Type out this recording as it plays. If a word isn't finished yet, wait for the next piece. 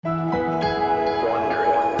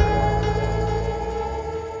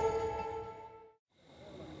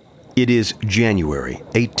It is January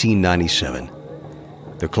 1897.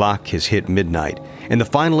 The clock has hit midnight, and the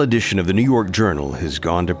final edition of the New York Journal has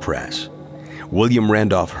gone to press. William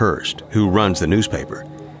Randolph Hearst, who runs the newspaper,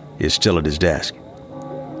 is still at his desk.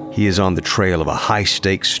 He is on the trail of a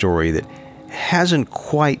high-stakes story that hasn't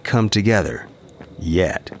quite come together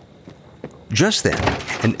yet. Just then,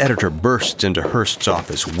 an editor bursts into Hearst's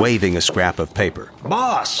office waving a scrap of paper.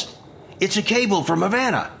 "Boss, it's a cable from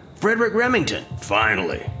Havana. Frederick Remington."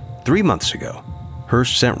 "Finally." 3 months ago,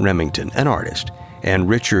 Hearst sent Remington, an artist, and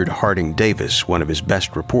Richard Harding Davis, one of his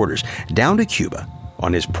best reporters, down to Cuba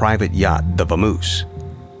on his private yacht, the Vamoose.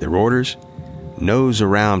 Their orders? Nose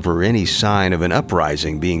around for any sign of an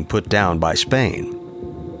uprising being put down by Spain.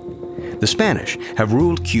 The Spanish have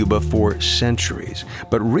ruled Cuba for centuries,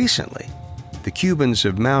 but recently, the Cubans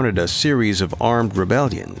have mounted a series of armed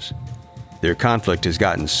rebellions. Their conflict has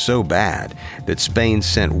gotten so bad that Spain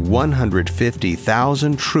sent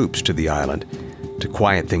 150,000 troops to the island to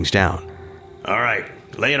quiet things down. "All right,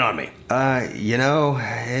 lay it on me."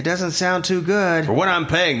 It doesn't sound too good. "For what I'm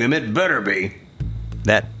paying them, it better be."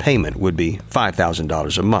 That payment would be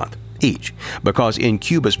 $5,000 a month each, because in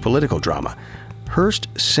Cuba's political drama, Hearst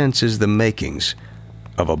senses the makings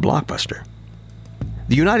of a blockbuster.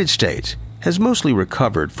 The United States has mostly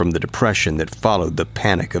recovered from the depression that followed the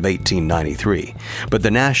Panic of 1893, but the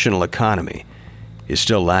national economy is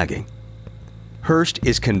still lagging. Hearst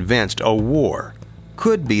is convinced a war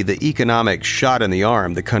could be the economic shot in the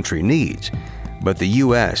arm the country needs, but the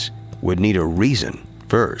U.S. would need a reason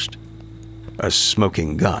first. A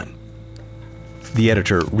smoking gun. The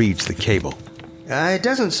editor reads the cable. It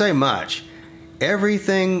doesn't say much.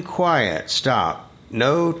 Everything quiet. Stop.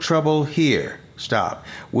 No trouble here. Stop.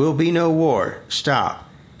 Will be no war. Stop.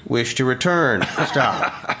 Wish to return.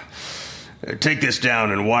 Stop. Take this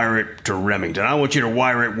down and wire it to Remington. I want you to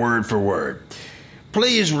wire it word for word.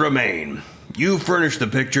 Please remain. You furnish the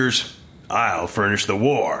pictures. I'll furnish the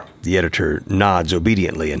war. The editor nods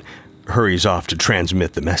obediently and hurries off to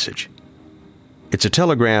transmit the message. It's a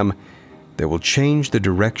telegram that will change the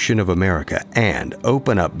direction of America and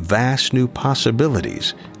open up vast new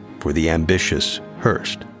possibilities for the ambitious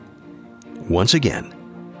Hearst. Once again,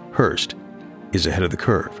 Hearst is ahead of the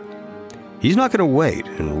curve. He's not going to wait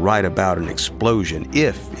and write about an explosion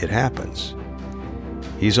if it happens.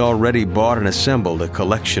 He's already bought and assembled a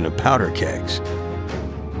collection of powder kegs.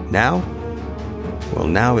 Now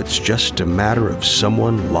it's just a matter of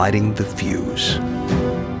someone lighting the fuse.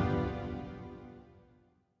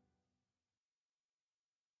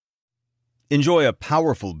 Enjoy a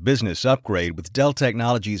powerful business upgrade with Dell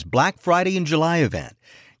Technologies' Black Friday and July event.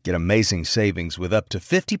 Get amazing savings with up to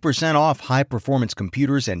 50% off high-performance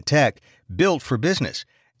computers and tech built for business,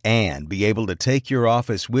 and be able to take your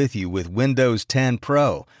office with you with Windows 10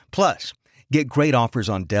 Pro. Plus, get great offers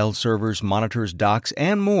on Dell servers, monitors, docks,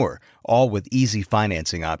 and more, all with easy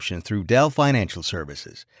financing option through Dell Financial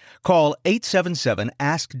Services. Call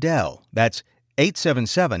 877-ASK-DELL. That's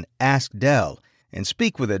 877-ASK-DELL. And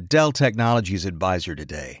speak with a Dell Technologies advisor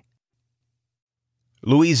today.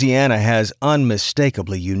 Louisiana has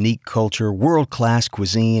unmistakably unique culture, world-class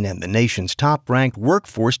cuisine, and the nation's top-ranked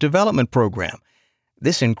workforce development program.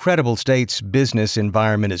 This incredible state's business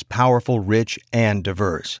environment is powerful, rich, and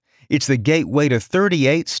diverse. It's the gateway to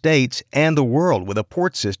 38 states and the world, with a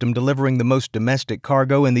port system delivering the most domestic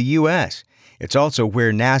cargo in the U.S. It's also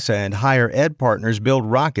where NASA and higher ed partners build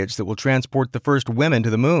rockets that will transport the first women to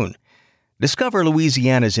the moon. Discover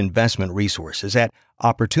Louisiana's investment resources at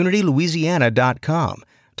OpportunityLouisiana.com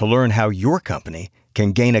to learn how your company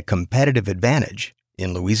can gain a competitive advantage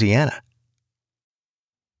in Louisiana.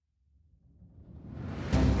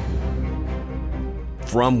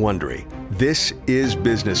 From Wondery, this is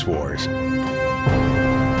Business Wars.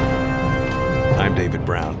 I'm David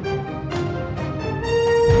Brown.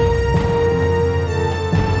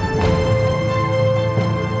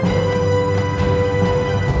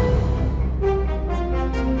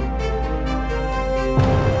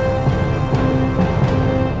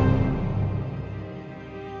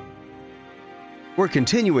 We're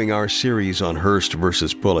continuing our series on Hearst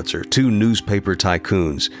versus Pulitzer, two newspaper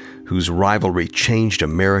tycoons whose rivalry changed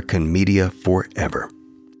American media forever.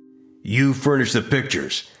 "You furnish the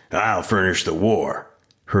pictures, I'll furnish the war."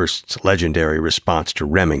 Hearst's legendary response to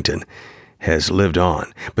Remington has lived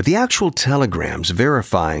on, but the actual telegrams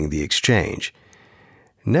verifying the exchange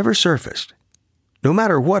never surfaced. No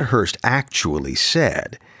matter what Hearst actually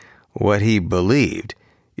said, what he believed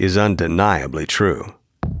is undeniably true.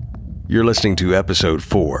 You're listening to Episode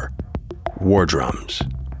 4, War Drums.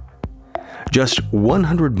 Just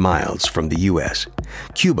 100 miles from the U.S.,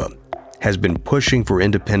 Cuba has been pushing for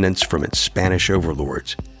independence from its Spanish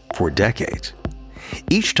overlords for decades.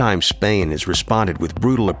 Each time Spain has responded with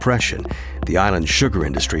brutal oppression, the island's sugar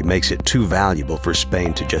industry makes it too valuable for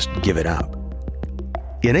Spain to just give it up.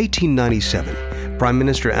 In 1897, Prime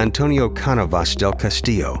Minister Antonio Cánovas del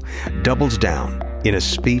Castillo doubles down in a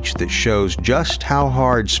speech that shows just how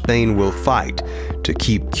hard Spain will fight to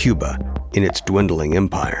keep Cuba in its dwindling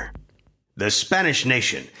empire. The Spanish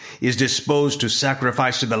nation is disposed to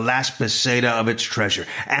sacrifice to the last peseta of its treasure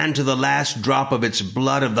and to the last drop of its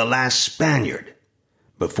blood of the last Spaniard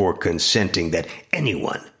before consenting that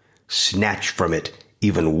anyone snatch from it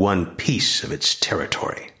even one piece of its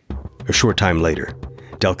territory. A short time later,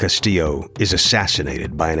 Del Castillo is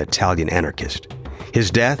assassinated by an Italian anarchist.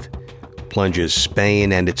 His death plunges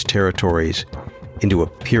Spain and its territories into a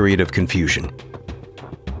period of confusion.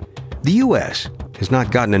 The U.S. has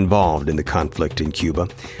not gotten involved in the conflict in Cuba,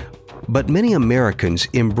 but many Americans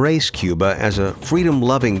embrace Cuba as a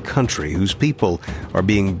freedom-loving country whose people are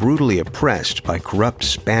being brutally oppressed by corrupt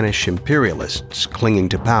Spanish imperialists clinging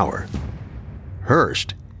to power.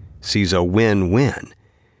 Hearst sees a win-win: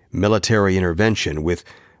 military intervention with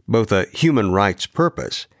both a human rights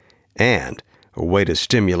purpose and a way to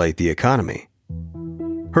stimulate the economy.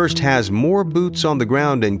 Hearst has more boots on the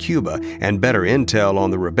ground in Cuba and better intel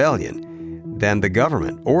on the rebellion than the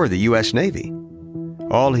government or the U.S. Navy.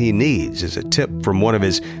 All he needs is a tip from one of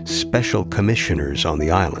his special commissioners on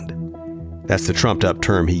the island. That's the trumped-up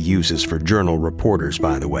term he uses for journal reporters,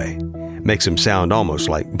 by the way. Makes them sound almost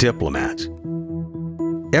like diplomats.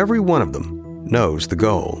 Every one of them knows the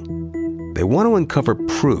goal. They want to uncover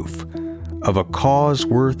proof of a cause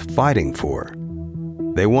worth fighting for.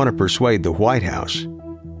 They want to persuade the White House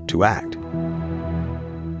to act.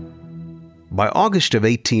 By August of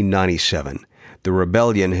 1897, the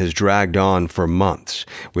rebellion has dragged on for months,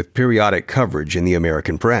 with periodic coverage in the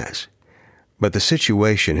American press. But the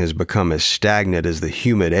situation has become as stagnant as the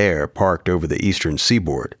humid air parked over the eastern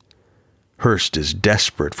seaboard. Hearst is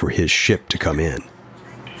desperate for his ship to come in.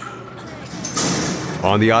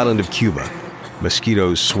 On the island of Cuba,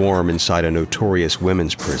 mosquitoes swarm inside a notorious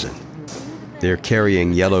women's prison. They're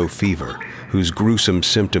carrying yellow fever, whose gruesome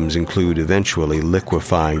symptoms include eventually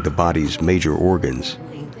liquefying the body's major organs.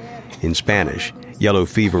 In Spanish, yellow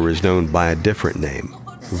fever is known by a different name,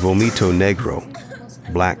 vomito negro,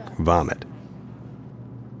 black vomit.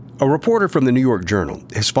 A reporter from the New York Journal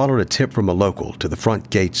has followed a tip from a local to the front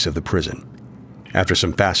gates of the prison. After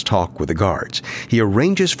some fast talk with the guards, he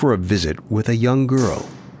arranges for a visit with a young girl.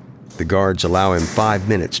 The guards allow him 5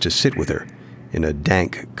 minutes to sit with her in a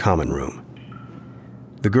dank common room.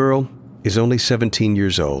 The girl is only 17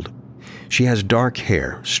 years old. She has dark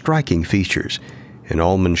hair, striking features, and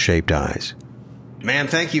almond-shaped eyes. Ma'am,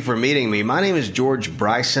 thank you for meeting me. My name is George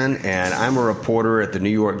Bryson, and I'm a reporter at the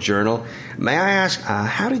New York Journal. May I ask,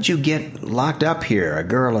 how did you get locked up here, a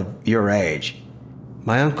girl of your age?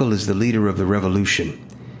 My uncle is the leader of the revolution.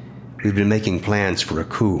 We've been making plans for a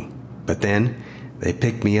coup, but then they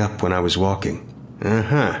picked me up when I was walking.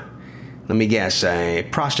 Uh-huh. Let me guess, a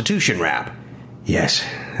prostitution rap? Yes,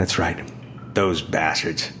 that's right. Those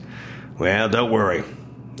bastards. Well, don't worry.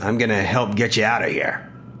 I'm going to help get you out of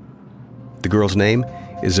here. The girl's name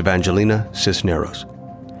is Evangelina Cisneros.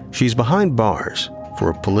 She's behind bars for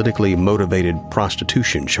a politically motivated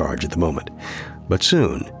prostitution charge at the moment, but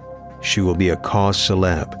soon she will be a cause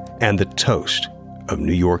celeb and the toast of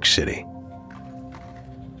New York City.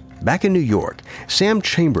 Back in New York, Sam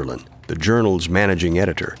Chamberlain, the Journal's managing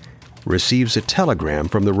editor, receives a telegram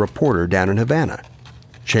from the reporter down in Havana.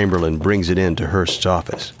 Chamberlain brings it into Hearst's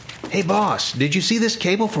office. Hey, boss, did you see this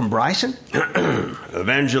cable from Bryson?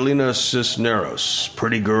 Evangelina Cisneros,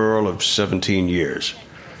 pretty girl of 17 years,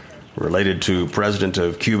 related to President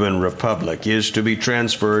of Cuban Republic, is to be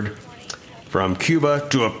transferred from Cuba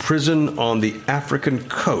to a prison on the African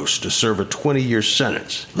coast to serve a 20-year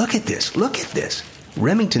sentence. Look at this.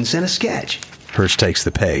 Remington sent a sketch. Hearst takes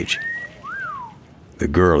the page. The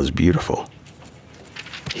girl is beautiful.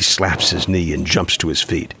 He slaps his knee and jumps to his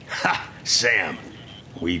feet. Ha! Sam,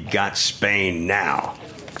 we've got Spain now.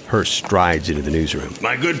 Hearst strides into the newsroom.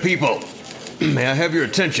 My good people, may I have your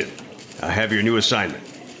attention? I have your new assignment.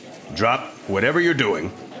 Drop whatever you're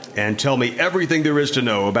doing and tell me everything there is to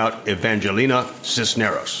know about Evangelina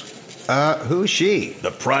Cisneros. Who's she?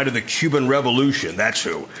 The pride of the Cuban Revolution, that's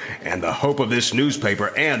who. And the hope of this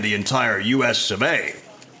newspaper and the entire U.S. of A.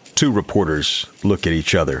 Two reporters look at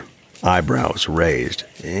each other, eyebrows raised.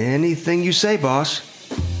 Anything you say, boss.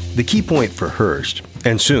 The key point for Hearst,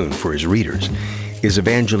 and soon for his readers, is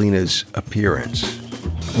Evangelina's appearance.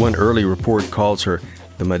 One early report calls her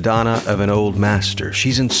the Madonna of an old master.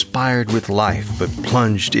 She's inspired with life, but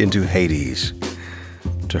plunged into Hades.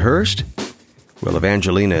 To Hearst, Well,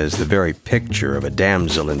 Evangelina is the very picture of a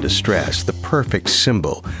damsel in distress, the perfect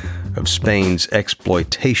symbol of Spain's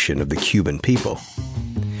exploitation of the Cuban people.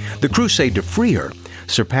 The crusade to free her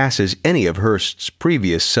surpasses any of Hearst's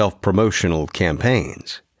previous self-promotional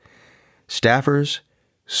campaigns. Staffers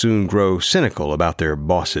soon grow cynical about their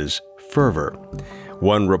boss's fervor.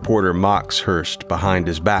 One reporter mocks Hearst behind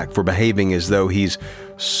his back for behaving as though he's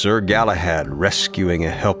Sir Galahad rescuing a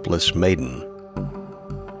helpless maiden.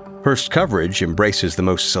 Hearst's coverage embraces the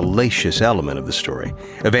most salacious element of the story.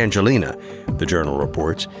 Evangelina, the Journal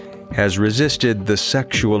reports, has resisted the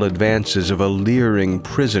sexual advances of a leering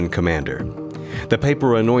prison commander. The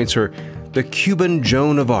paper anoints her the Cuban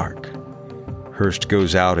Joan of Arc. Hearst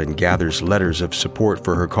goes out and gathers letters of support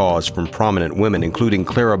for her cause from prominent women, including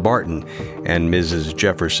Clara Barton and Mrs.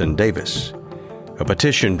 Jefferson Davis. A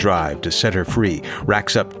petition drive to set her free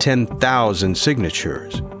racks up 10,000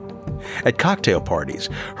 signatures. At cocktail parties,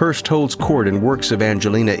 Hearst holds court and works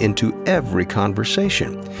Evangelina into every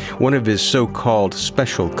conversation. One of his so-called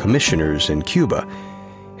special commissioners in Cuba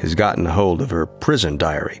has gotten a hold of her prison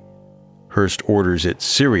diary. Hearst orders it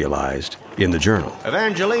serialized in the Journal.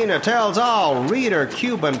 Evangelina tells all, read her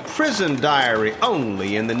Cuban prison diary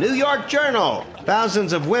only in the New York Journal.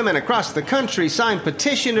 Thousands of women across the country signed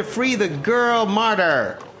petition to free the girl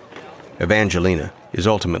martyr. Evangelina is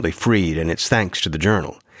ultimately freed, and it's thanks to the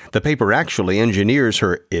Journal. The paper actually engineers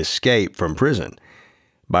her escape from prison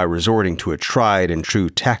by resorting to a tried and true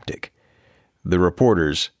tactic. The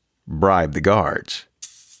reporters bribe the guards.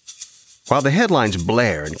 While the headlines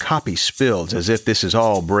blare and copy spills as if this is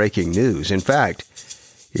all breaking news, in fact,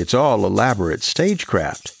 it's all elaborate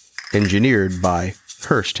stagecraft engineered by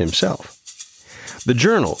Hearst himself. The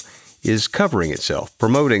Journal is covering itself,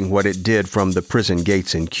 promoting what it did from the prison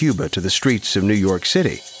gates in Cuba to the streets of New York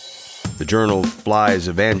City. The Journal flies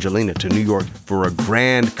Evangelina to New York for a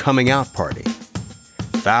grand coming-out party.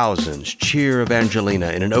 Thousands cheer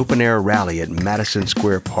Evangelina in an open-air rally at Madison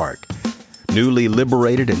Square Park. Newly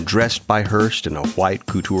liberated and dressed by Hearst in a white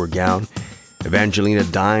couture gown, Evangelina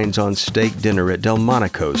dines on steak dinner at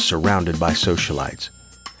Delmonico's surrounded by socialites.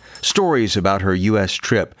 Stories about her U.S.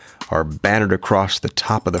 trip are bannered across the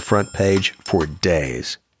top of the front page for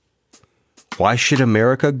days. Why should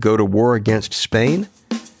America go to war against Spain?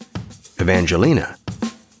 Evangelina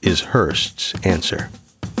is Hearst's answer.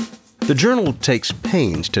 The Journal takes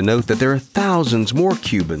pains to note that there are thousands more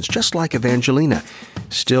Cubans, just like Evangelina,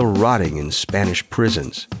 still rotting in Spanish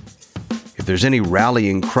prisons. If there's any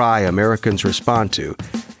rallying cry Americans respond to,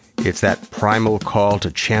 it's that primal call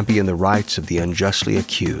to champion the rights of the unjustly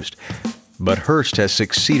accused. But Hearst has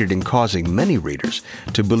succeeded in causing many readers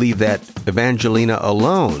to believe that Evangelina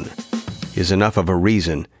alone is enough of a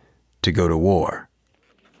reason to go to war.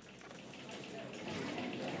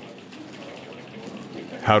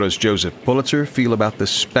 How does Joseph Pulitzer feel about the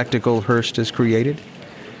spectacle Hearst has created?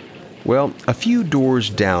 Well, a few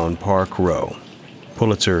doors down Park Row,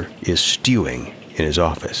 Pulitzer is stewing in his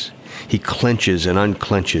office. He clenches and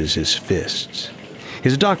unclenches his fists.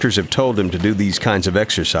 His doctors have told him to do these kinds of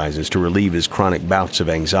exercises to relieve his chronic bouts of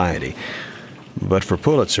anxiety. But for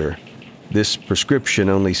Pulitzer, this prescription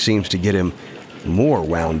only seems to get him more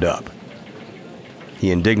wound up. He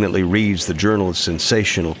indignantly reads the Journal's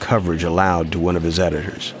sensational coverage aloud to one of his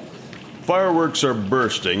editors. Fireworks are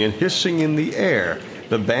bursting and hissing in the air.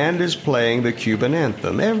 The band is playing the Cuban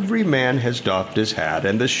anthem. Every man has doffed his hat,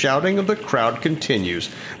 and the shouting of the crowd continues.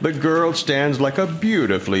 The girl stands like a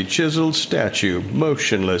beautifully chiseled statue,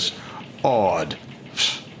 motionless, awed.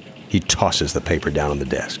 He tosses the paper down on the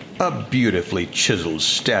desk. A beautifully chiseled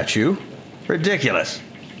statue? Ridiculous.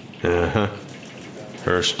 Uh-huh.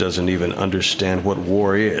 Hearst doesn't even understand what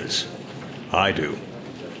war is. I do.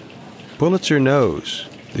 Pulitzer knows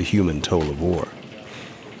the human toll of war.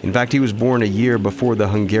 In fact, he was born a year before the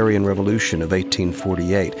Hungarian Revolution of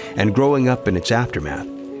 1848, and growing up in its aftermath,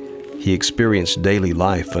 he experienced daily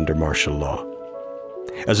life under martial law.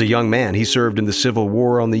 As a young man, he served in the Civil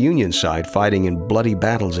War on the Union side, fighting in bloody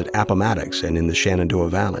battles at Appomattox and in the Shenandoah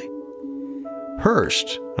Valley.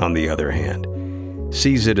 Hearst, on the other hand,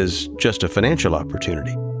 sees it as just a financial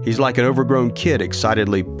opportunity. He's like an overgrown kid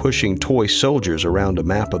excitedly pushing toy soldiers around a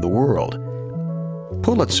map of the world.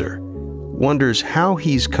 Pulitzer wonders how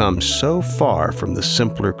he's come so far from the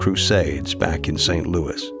simpler crusades back in St.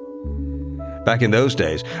 Louis. Back in those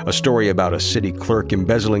days, a story about a city clerk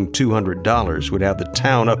embezzling $200 would have the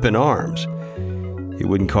town up in arms. It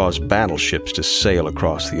wouldn't cause battleships to sail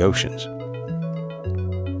across the oceans.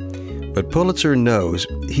 But Pulitzer knows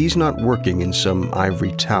he's not working in some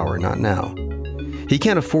ivory tower, not now. He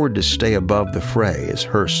can't afford to stay above the fray as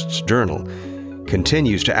Hearst's Journal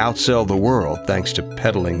continues to outsell the world thanks to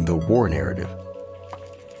peddling the war narrative.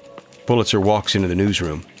 Pulitzer walks into the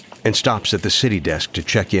newsroom and stops at the city desk to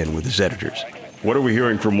check in with his editors. What are we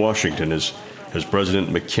hearing from Washington? Has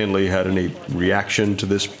President McKinley had any reaction to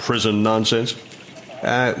this prison nonsense?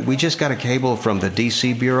 We just got a cable from the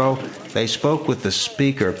D.C. Bureau. They spoke with the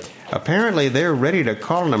Speaker. Apparently, they're ready to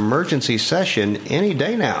call an emergency session any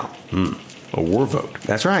day now. A war vote.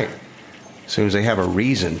 That's right. As soon as they have a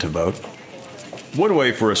reason to vote. One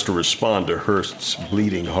way for us to respond to Hearst's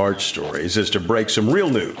bleeding heart stories is to break some real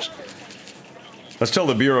news. Let's tell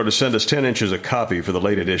the Bureau to send us 10 inches a copy for the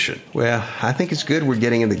late edition. Well, I think it's good we're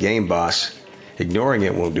getting in the game, boss. Ignoring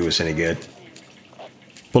it won't do us any good.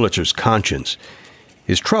 Pulitzer's conscience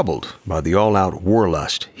is troubled by the all-out war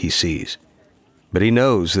lust he sees. But he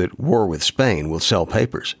knows that war with Spain will sell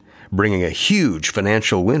papers, bringing a huge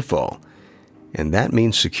financial windfall. And that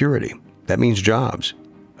means security. That means jobs.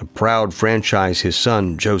 A proud franchise his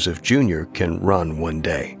son, Joseph Jr., can run one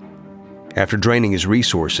day. After draining his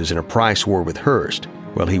resources in a price war with Hearst,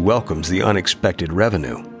 well, he welcomes the unexpected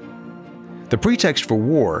revenue. The pretext for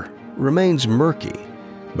war remains murky,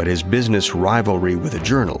 but his business rivalry with a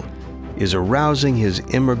journal is arousing his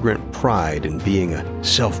immigrant pride in being a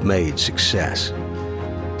self-made success.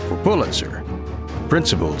 For Pulitzer,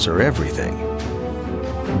 principles are everything,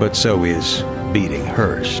 but so is beating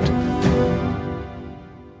Hearst.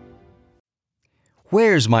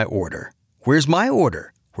 Where's my order? Where's my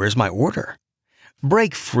order? Where's my order?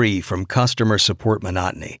 Break free from customer support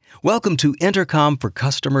monotony. Welcome to Intercom for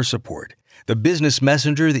Customer Support, the business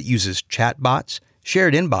messenger that uses chatbots,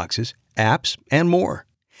 shared inboxes, apps, and more.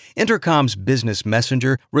 Intercom's business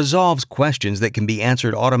messenger resolves questions that can be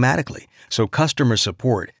answered automatically, so customer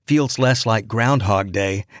support feels less like Groundhog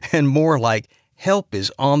Day and more like help is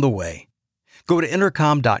on the way. Go to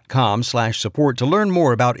intercom.com/support to learn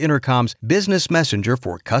more about Intercom's business messenger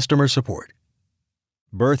for customer support.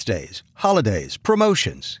 Birthdays, holidays,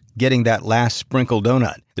 promotions, getting that last sprinkle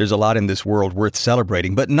donut. There's a lot in this world worth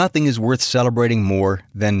celebrating, but nothing is worth celebrating more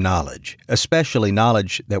than knowledge, especially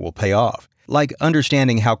knowledge that will pay off, like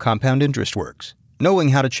understanding how compound interest works, knowing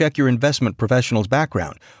how to check your investment professional's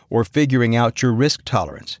background, or figuring out your risk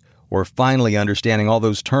tolerance, or finally understanding all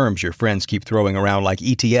those terms your friends keep throwing around like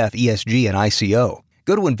ETF, ESG, and ICO.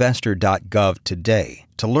 Go to investor.gov today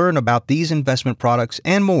to learn about these investment products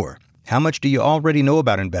and more. How much do you already know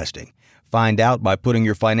about investing? Find out by putting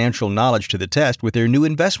your financial knowledge to the test with their new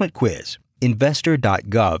investment quiz.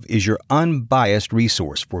 Investor.gov is your unbiased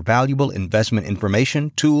resource for valuable investment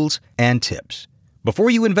information, tools, and tips. Before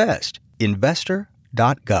you invest,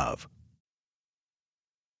 investor.gov.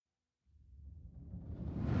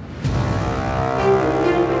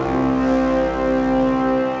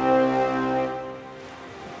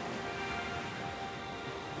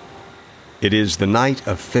 It is the night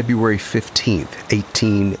of February 15th,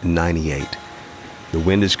 1898. The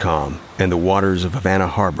wind is calm, and the waters of Havana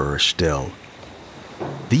Harbor are still.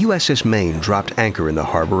 The USS Maine dropped anchor in the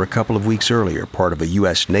harbor a couple of weeks earlier, part of a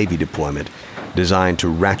U.S. Navy deployment designed to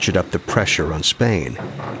ratchet up the pressure on Spain.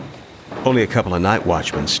 Only a couple of night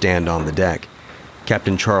watchmen stand on the deck.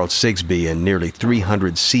 Captain Charles Sigsbee and nearly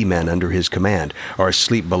 300 seamen under his command are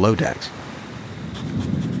asleep below decks.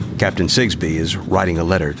 Captain Sigsbee is writing a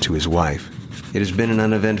letter to his wife. It has been an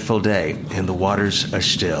uneventful day, and the waters are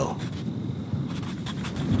still.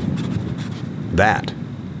 That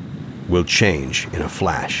will change in a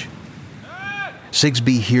flash.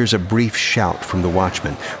 Sigsbee hears a brief shout from the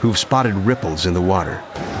watchmen who've spotted ripples in the water.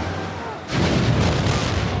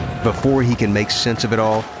 Before he can make sense of it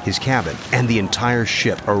all, his cabin and the entire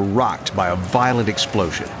ship are rocked by a violent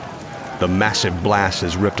explosion. The massive blast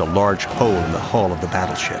has ripped a large hole in the hull of the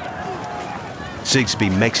battleship. Sigsbee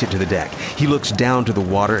makes it to the deck. He looks down to the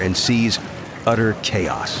water and sees utter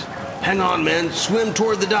chaos. Hang on, men. Swim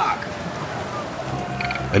toward the dock.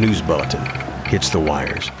 A news bulletin hits the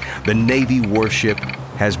wires. The Navy warship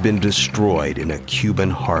has been destroyed in a Cuban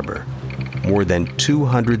harbor. More than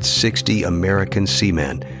 260 American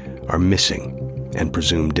seamen are missing and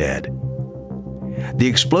presumed dead. The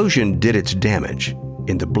explosion did its damage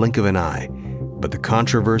in the blink of an eye, but the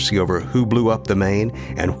controversy over who blew up the Maine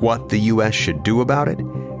and what the U.S. should do about it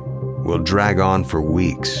will drag on for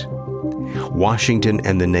weeks. Washington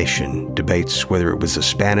and the nation debates whether it was the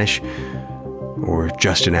Spanish or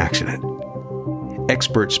just an accident.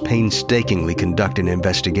 Experts painstakingly conduct an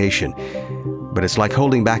investigation, but it's like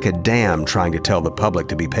holding back a dam trying to tell the public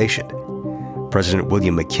to be patient. President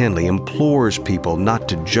William McKinley implores people not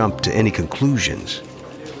to jump to any conclusions.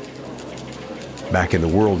 Back in the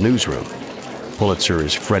World newsroom, Pulitzer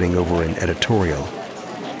is fretting over an editorial.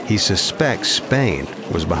 He suspects Spain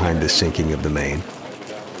was behind the sinking of the Maine.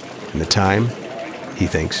 And the time, he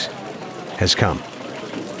thinks, has come.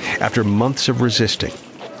 After months of resisting,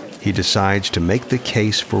 he decides to make the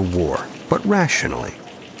case for war, but rationally,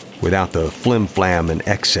 without the flim-flam and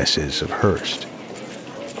excesses of Hearst.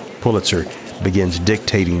 Pulitzer begins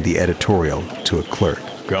dictating the editorial to a clerk.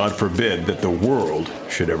 God forbid that the world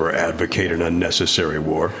should ever advocate an unnecessary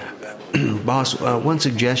war. Boss, one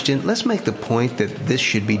suggestion. Let's make the point that this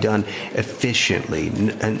should be done efficiently,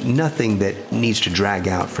 nothing that needs to drag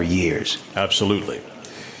out for years. Absolutely.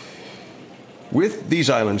 With these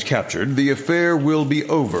islands captured, the affair will be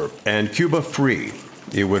over and Cuba free.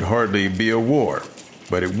 It would hardly be a war,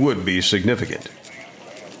 but it would be significant.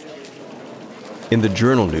 In the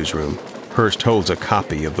Journal newsroom, Hearst holds a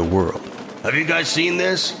copy of the World. Have you guys seen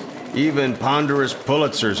this? Even ponderous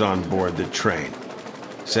Pulitzer's on board the train.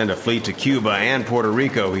 Send a fleet to Cuba and Puerto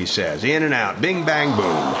Rico, he says. In and out. Bing, bang,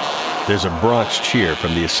 boom. There's a Bronx cheer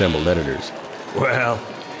from the assembled editors. Well,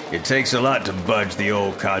 it takes a lot to budge the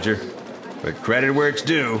old codger. But credit where it's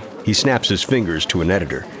due. He snaps his fingers to an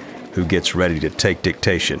editor, who gets ready to take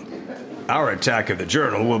dictation. Our attack of the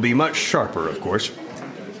Journal will be much sharper, of course.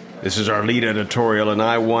 This is our lead editorial, and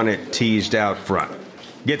I want it teased out front.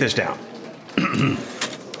 Get this down.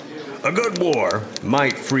 A good war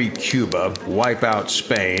might free Cuba, wipe out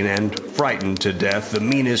Spain, and frighten to death the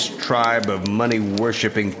meanest tribe of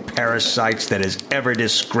money-worshipping parasites that has ever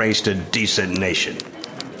disgraced a decent nation.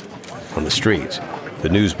 On the streets, the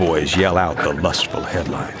newsboys yell out the lustful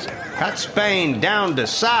headlines. Cut Spain down to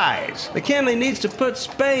size. McKinley needs to put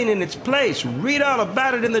Spain in its place. Read all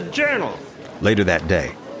about it in the Journal. Later that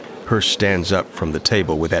day, Hearst stands up from the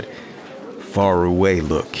table with that far-away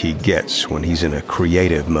look he gets when he's in a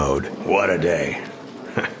creative mode. What a day.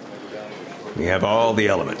 We have all the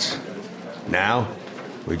elements. Now,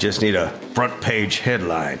 we just need a front-page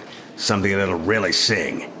headline, something that'll really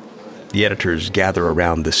sing. The editors gather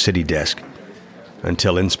around the city desk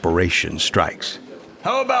until inspiration strikes.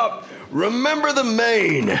 How about Remember the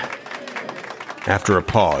Maine? After a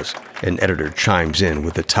pause, an editor chimes in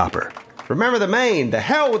with the topper. Remember the Maine, the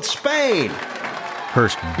hell with Spain!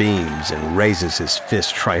 Hearst beams and raises his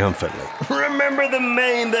fist triumphantly. Remember the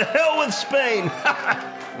Maine, the hell with Spain!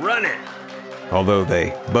 Run it! Although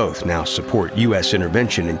they both now support U.S.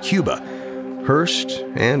 intervention in Cuba, Hearst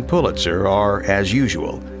and Pulitzer are, as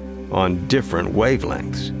usual, on different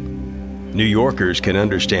wavelengths. New Yorkers can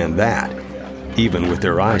understand that, even with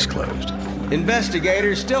their eyes closed.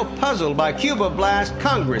 Investigators still puzzled by Cuba blast.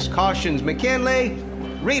 Congress cautions McKinley.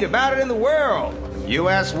 Read about it in the World.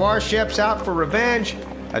 U.S. warships out for revenge.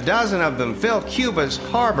 A dozen of them fill Cuba's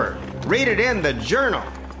harbor. Read it in the Journal.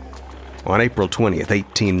 On April 20th,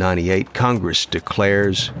 1898, Congress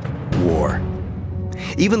declares war.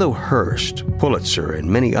 Even though Hearst, Pulitzer, and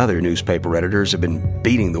many other newspaper editors have been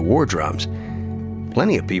beating the war drums,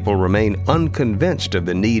 plenty of people remain unconvinced of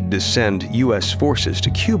the need to send U.S. forces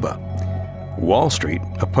to Cuba. Wall Street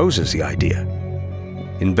opposes the idea.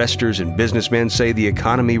 Investors and businessmen say the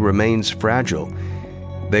economy remains fragile.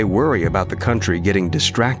 They worry about the country getting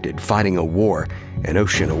distracted fighting a war an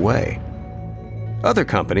ocean away. Other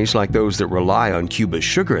companies, like those that rely on Cuba's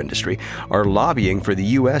sugar industry, are lobbying for the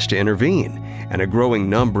U.S. to intervene, and a growing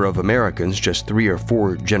number of Americans just 3 or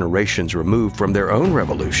 4 generations removed from their own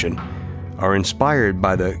revolution are inspired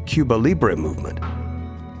by the Cuba Libre movement.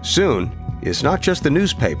 Soon, it's not just the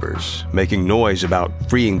newspapers making noise about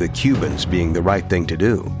freeing the Cubans being the right thing to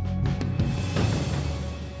do.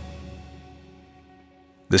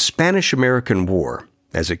 The Spanish-American War,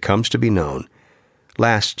 as it comes to be known,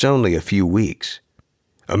 lasts only a few weeks.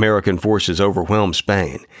 American forces overwhelm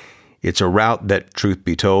Spain. It's a rout that, truth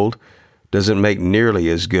be told, doesn't make nearly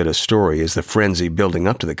as good a story as the frenzy building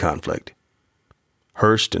up to the conflict.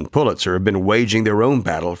 Hearst and Pulitzer have been waging their own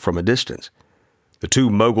battle from a distance. The two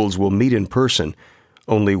moguls will meet in person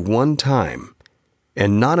only one time,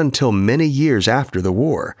 and not until many years after the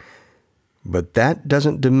war. But that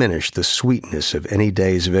doesn't diminish the sweetness of any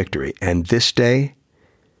day's victory, and this day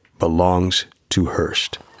belongs to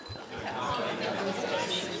Hearst.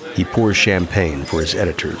 He pours champagne for his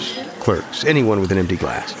editors, clerks, anyone with an empty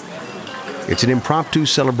glass. It's an impromptu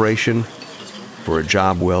celebration for a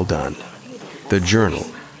job well done. The Journal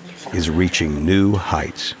is reaching new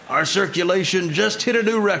heights. Our circulation just hit a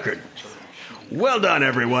new record. Well done,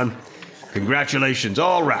 everyone. Congratulations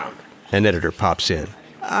all round. An editor pops in.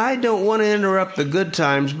 I don't want to interrupt the good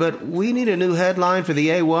times, but we need a new headline for the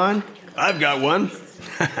A1. I've got one.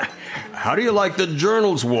 How do you like the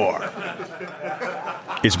Journal's war?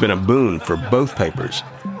 It's been a boon for both papers.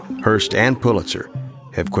 Hearst and Pulitzer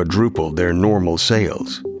have quadrupled their normal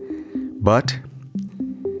sales. But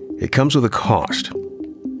it comes with a cost.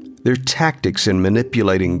 Their tactics in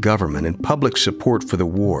manipulating government and public support for the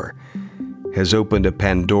war has opened a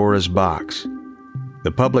Pandora's box.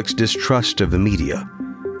 The public's distrust of the media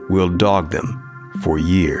will dog them for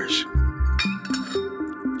years.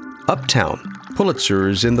 Uptown, Pulitzer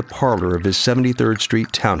is in the parlor of his 73rd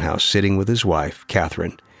Street townhouse sitting with his wife,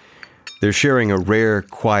 Catherine. They're sharing a rare,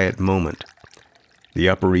 quiet moment. The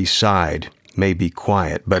Upper East Side may be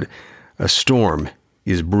quiet, but a storm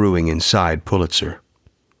is brewing inside Pulitzer.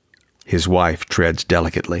 His wife treads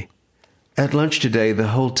delicately. At lunch today, the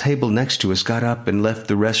whole table next to us got up and left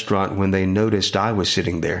the restaurant when they noticed I was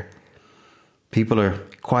sitting there. People are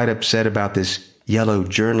quite upset about this yellow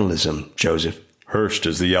journalism, Joseph. Hearst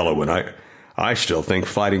is the yellow one. I still think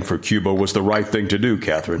fighting for Cuba was the right thing to do,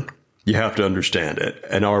 Catherine. You have to understand it.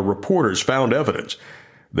 And our reporters found evidence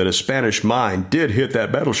that a Spanish mine did hit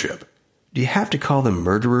that battleship. Do you have to call them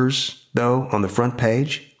murderers, though, on the front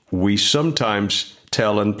page? We sometimes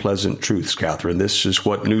tell unpleasant truths, Catherine. This is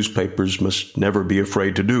what newspapers must never be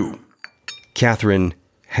afraid to do. Catherine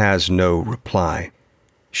has no reply.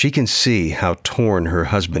 She can see how torn her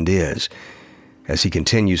husband is as he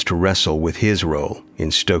continues to wrestle with his role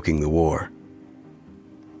in stoking the war.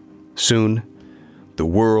 Soon, the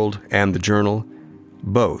World and the Journal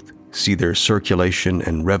both see their circulation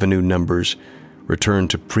and revenue numbers return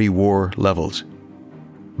to pre-war levels.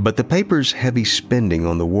 But the paper's heavy spending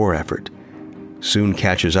on the war effort soon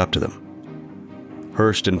catches up to them.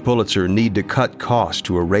 Hearst and Pulitzer need to cut costs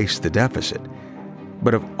to erase the deficit.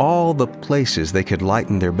 But of all the places they could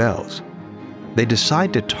lighten their bells, they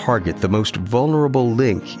decide to target the most vulnerable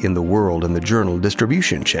link in the World and the Journal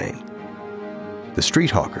distribution chain: the street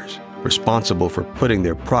hawkers responsible for putting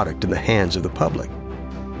their product in the hands of the public,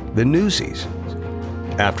 the newsies.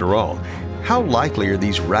 After all, how likely are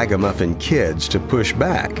these ragamuffin kids to push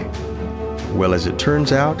back? Well, as it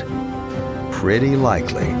turns out, pretty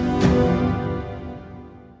likely.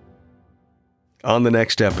 On the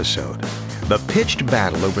next episode, the pitched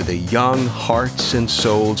battle over the young hearts and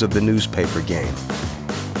souls of the newspaper game.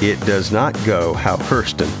 It does not go how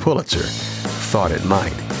Hearst and Pulitzer thought it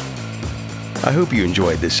might. I hope you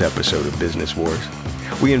enjoyed this episode of Business Wars.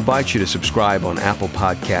 We invite you to subscribe on Apple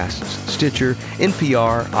Podcasts, Stitcher,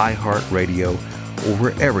 NPR, iHeartRadio, or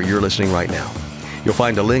wherever you're listening right now. You'll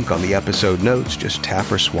find a link on the episode notes. Just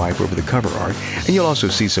tap or swipe over the cover art, and you'll also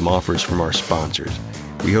see some offers from our sponsors.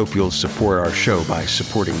 We hope you'll support our show by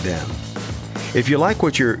supporting them. If you like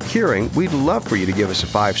what you're hearing, we'd love for you to give us a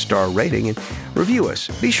 5-star rating and review us.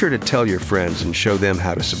 Be sure to tell your friends and show them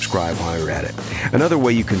how to subscribe while you're at it. Another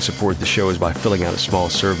way you can support the show is by filling out a small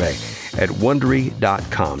survey at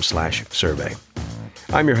Wondery.com/survey.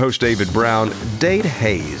 I'm your host, David Brown. Dade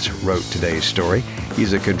Hayes wrote today's story.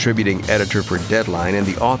 He's a contributing editor for Deadline and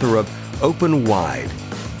the author of Open Wide.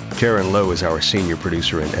 Karen Lowe is our senior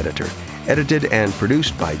producer and editor. Edited and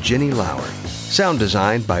produced by Jenny Lauer. Sound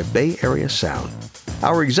designed by Bay Area Sound.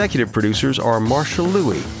 Our executive producers are Marshall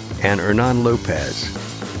Louie and Hernan Lopez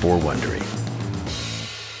for Wondery.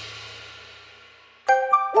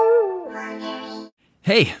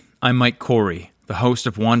 Hey, I'm Mike Corey, the host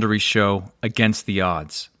of Wandery's show, Against the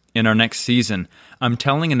Odds. In our next season, I'm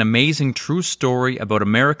telling an amazing true story about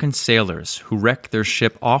American sailors who wrecked their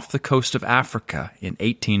ship off the coast of Africa in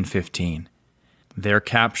 1815. They're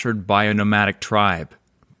captured by a nomadic tribe.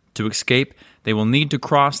 To escape, they will need to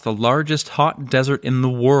cross the largest hot desert in the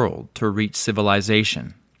world to reach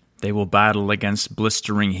civilization. They will battle against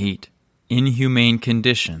blistering heat, inhumane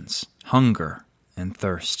conditions, hunger, and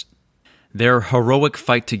thirst. Their heroic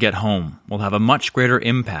fight to get home will have a much greater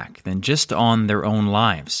impact than just on their own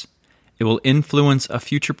lives. It will influence a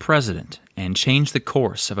future president and change the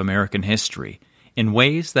course of American history in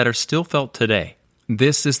ways that are still felt today.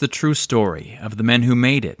 This is the true story of the men who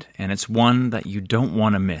made it, and it's one that you don't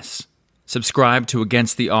want to miss. Subscribe to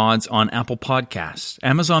Against the Odds on Apple Podcasts,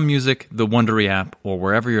 Amazon Music, the Wondery app, or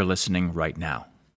wherever you're listening right now.